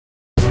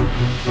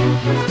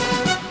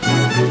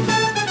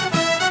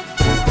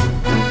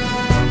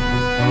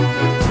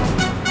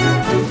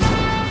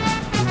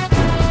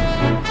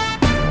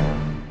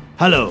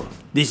Hello,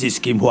 this is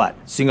Kim Huat,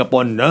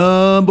 Singapore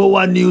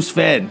 #1 news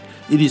fan.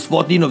 It is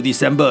 14th of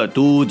December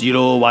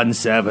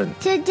 2017.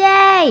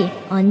 Today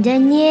on the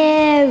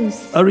news,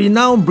 A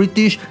renowned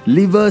British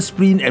liver,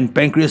 spleen and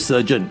pancreas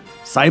surgeon,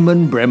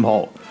 Simon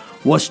Bramhall,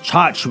 was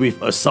charged with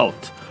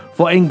assault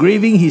for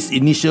engraving his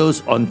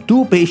initials on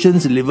 2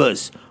 patients'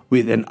 livers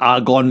with an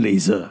argon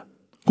laser.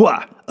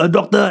 Huat, a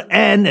doctor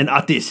and an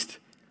artist.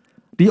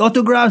 The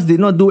autographs did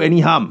not do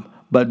any harm,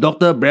 but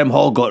Dr.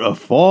 Bramhall got a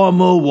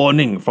formal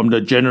warning from the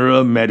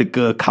General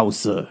Medical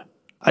Council.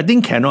 I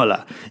think cannot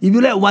lah. If you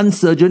let one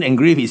surgeon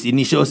engrave his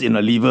initials in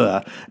a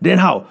liver, then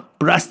how?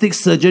 Plastic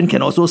surgeon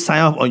can also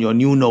sign off on your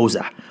new nose,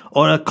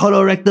 or a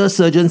colorectal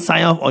surgeon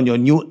sign off on your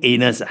new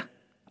anus.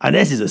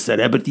 Unless it's a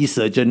celebrity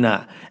surgeon,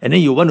 and then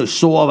you want to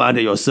show off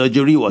that your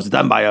surgery was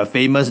done by a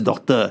famous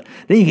doctor,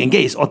 then you can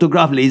get his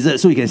autograph lasered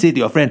so you can say to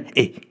your friend,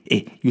 hey,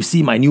 you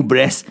see my new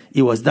breast?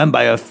 It was done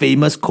by a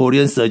famous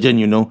Korean surgeon,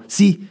 you know.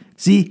 See,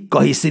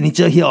 got his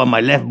signature here on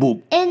my left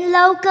boob. in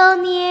local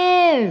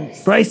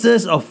news,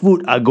 Prices of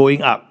food are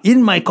going up.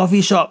 In my coffee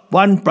shop,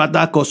 1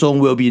 prata kosong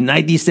will be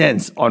 90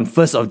 cents on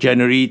 1st of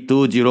January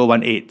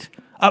 2018,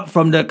 up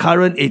from the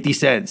current 80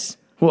 cents.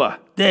 Wow,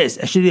 that is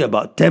actually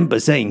about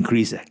 10%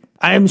 increase.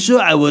 I am sure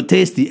I will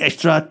taste the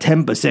extra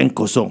 10%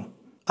 kosong.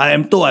 I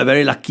am told I'm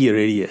very lucky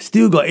already.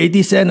 Still got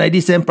 80 cent, 90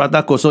 cent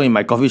prata kosong in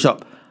my coffee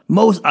shop.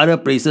 Most other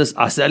places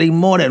are selling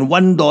more than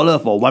 $1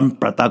 for 1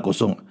 prata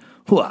kosong.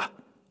 Wow,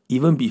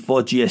 even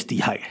before GST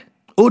hike.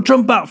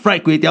 Outram Park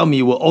fried kway teow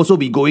mee will also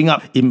be going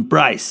up in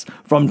price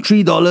from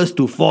 $3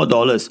 to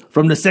 $4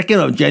 from the 2nd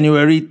of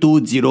January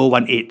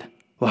 2018.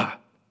 Wow,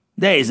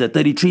 that is a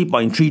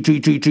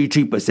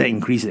 33.33333%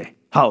 increase.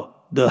 How?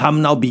 The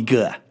hum now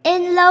bigger.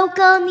 in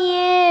local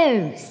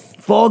news,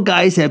 4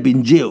 guys have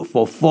been jailed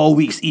for 4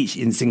 weeks each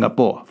in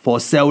Singapore for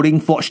selling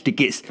forged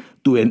tickets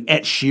to an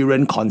Ed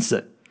Sheeran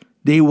concert.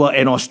 They were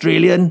an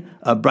Australian,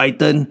 a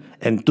Briton,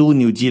 and 2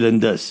 New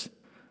Zealanders.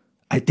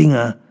 I think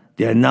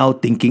they are now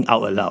thinking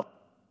out aloud.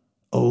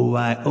 Oh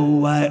why,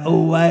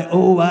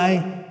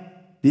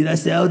 did I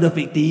sell the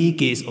fake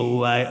tickets? Oh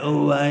why,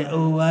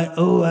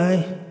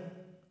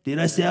 did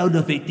I sell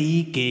the fake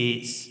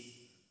tickets?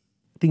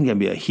 I think it can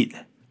be a hit.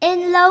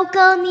 in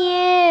local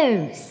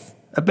news,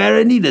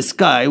 Apparently the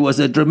sky was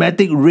a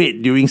dramatic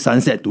red during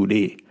sunset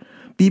today.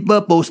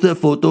 People posted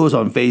photos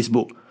on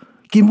Facebook.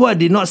 Kim Huat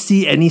did not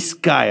see any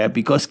sky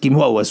because Kim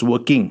Huat was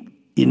working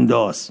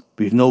indoors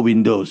with no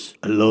windows,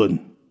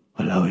 alone.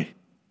 Walao.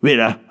 Wait,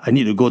 I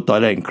need to go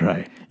toilet and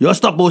cry. You all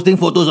stop posting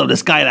photos of the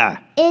sky lah.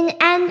 in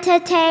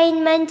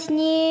entertainment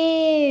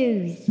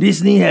news,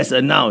 Disney has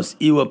announced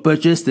it will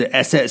purchase the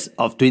assets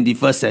of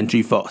 21st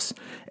Century Fox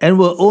and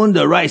will own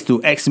the rights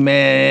to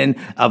X-Men,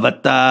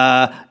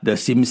 Avatar, The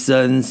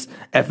Simpsons,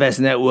 FS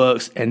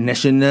Networks, and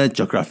National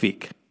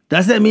Geographic.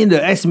 Does that mean the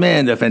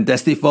X-Men and the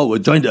Fantastic Four will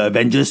join the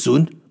Avengers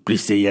soon?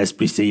 Please say yes,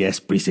 please say yes,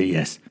 please say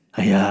yes.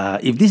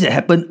 If this had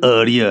happened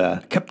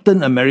earlier,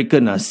 Captain America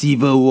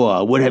Civil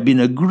War would have been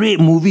a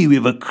great movie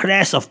with a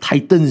clash of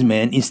titans,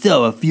 man, instead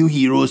of a few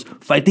heroes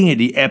fighting at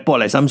the airport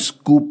like some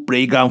school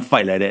playground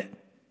fight like that.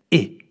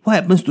 What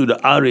happens to the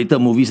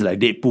R-rated movies like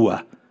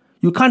Deadpool?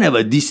 You can't have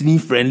a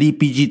Disney-friendly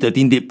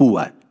PG-13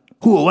 Deadpool.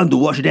 Who will want to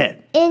watch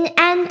that? in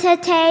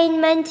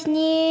entertainment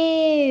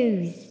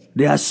news,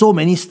 There are so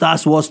many Star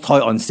Wars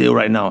toys on sale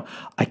right now.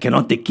 I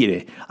cannot take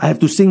it. I have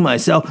to sing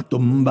myself,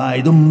 Dum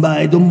bai, dum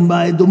bai, dum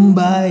bai, dum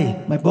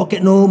bai. My pocket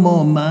no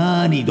more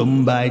money.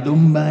 Dum bai,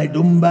 dum bai,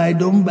 dum bai,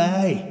 dum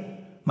bai.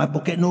 My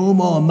pocket no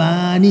more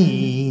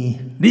money.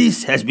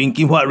 This has been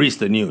Kim Huat Reads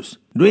the News.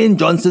 Dwayne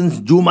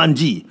Johnson's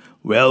Jumanji,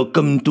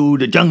 Welcome to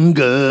the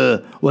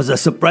Jungle, was a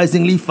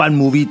surprisingly fun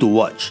movie to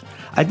watch.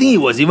 I think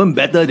it was even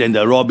better than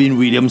the Robin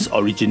Williams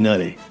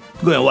original.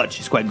 Go and watch,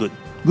 it's quite good.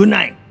 Good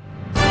night.